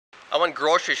I went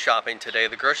grocery shopping today.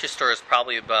 The grocery store is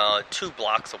probably about 2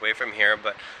 blocks away from here,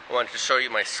 but I wanted to show you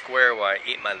my square where I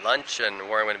ate my lunch and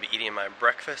where I'm going to be eating my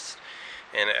breakfast.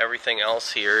 And everything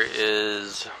else here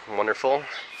is wonderful.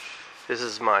 This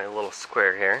is my little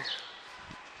square here.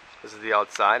 This is the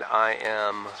outside. I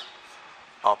am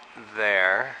up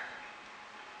there.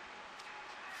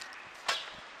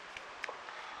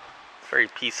 Very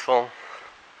peaceful,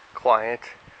 quiet,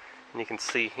 and you can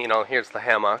see, here's the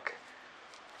hammock,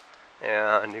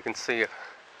 and you can see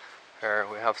there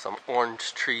we have some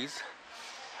orange trees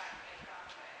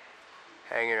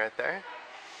hanging right there.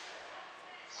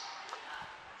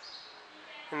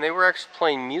 And they were actually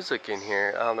playing music in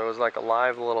here. There was like a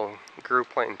live little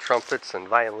group playing trumpets and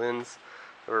violins.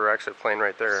 They were actually playing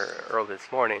right there early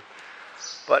this morning.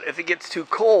 But if it gets too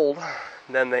cold,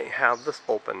 then they have this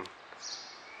open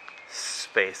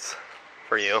space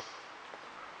for you.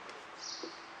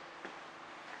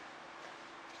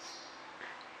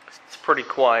 It's pretty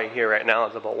quiet here right now.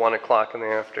 It's about 1 o'clock in the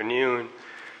afternoon,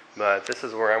 but this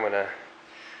is where I'm going to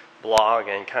blog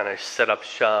and kind of set up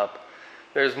shop.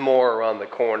 There's more around the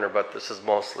corner, but this is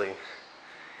mostly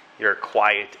your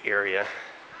quiet area.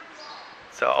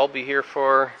 So I'll be here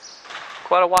for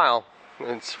quite a while.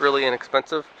 It's really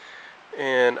inexpensive,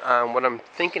 and what I'm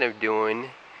thinking of doing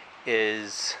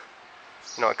is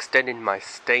extending my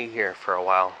stay here for a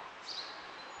while.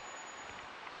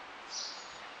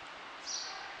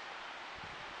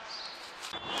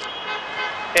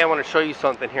 Hey, I want to show you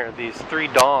something here. These 3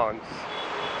 dogs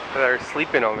that are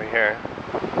sleeping over here.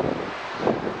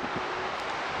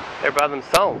 They're by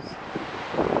themselves.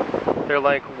 They're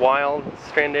like wild,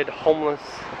 stranded, homeless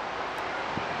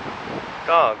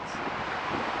dogs.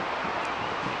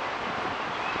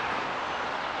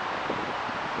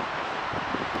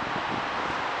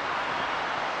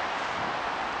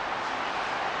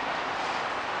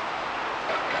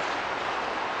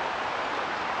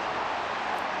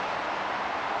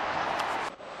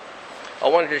 I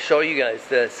wanted to show you guys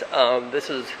this. This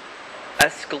is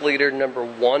escalator number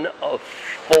 1 of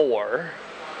 4,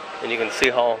 and you can see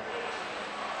how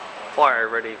far I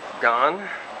already gone.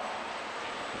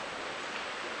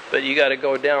 But you got to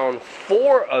go down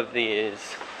 4 of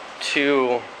these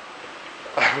to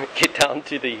get down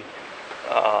to the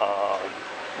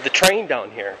train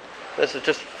down here. This is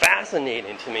just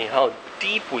fascinating to me how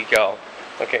deep we go.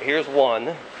 Okay, here's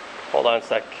 1. Hold on a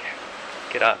sec.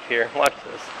 Get off here. Watch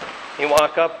this. You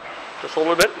walk up just a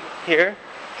little bit here,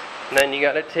 and then you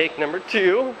got to take number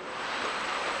 2.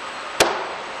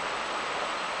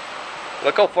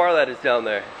 Look how far that is down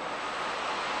there.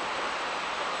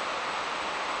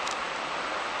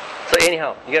 So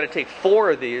anyhow, you got to take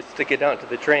 4 of these to get down to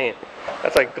the train.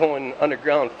 That's like going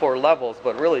underground 4 levels,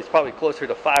 but really it's probably closer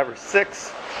to 5 or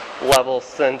 6 levels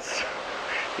since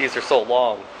these are so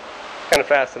long. Kind of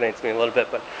fascinates me a little bit,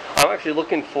 but I'm actually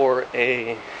looking for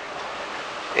a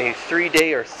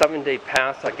 3-day or 7-day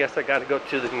pass. I guess I got to go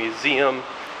to the museum.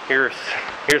 Here's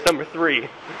number 3.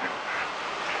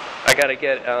 I got to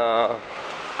get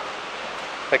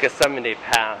like a 7-day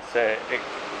pass.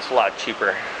 It's a lot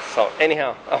cheaper. So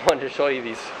anyhow, I wanted to show you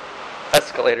these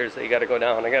escalators that you got to go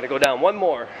down. I got to go down 1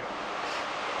 more.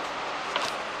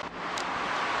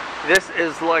 This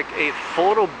is like a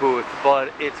photo booth,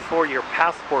 but it's for your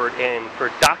passport and for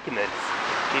documents.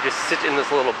 You just sit in this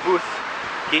little booth,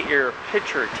 get your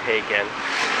picture taken,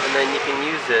 and then you can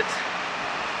use it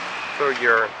for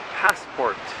your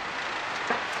passport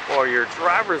or your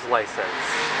driver's license.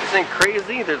 Isn't it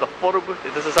crazy? There's a photo booth.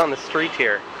 This is on the street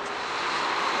here.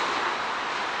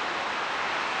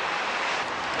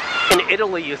 In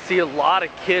Italy, you see a lot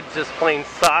of kids just playing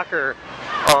soccer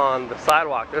on the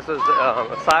sidewalk. This is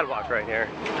a sidewalk right here.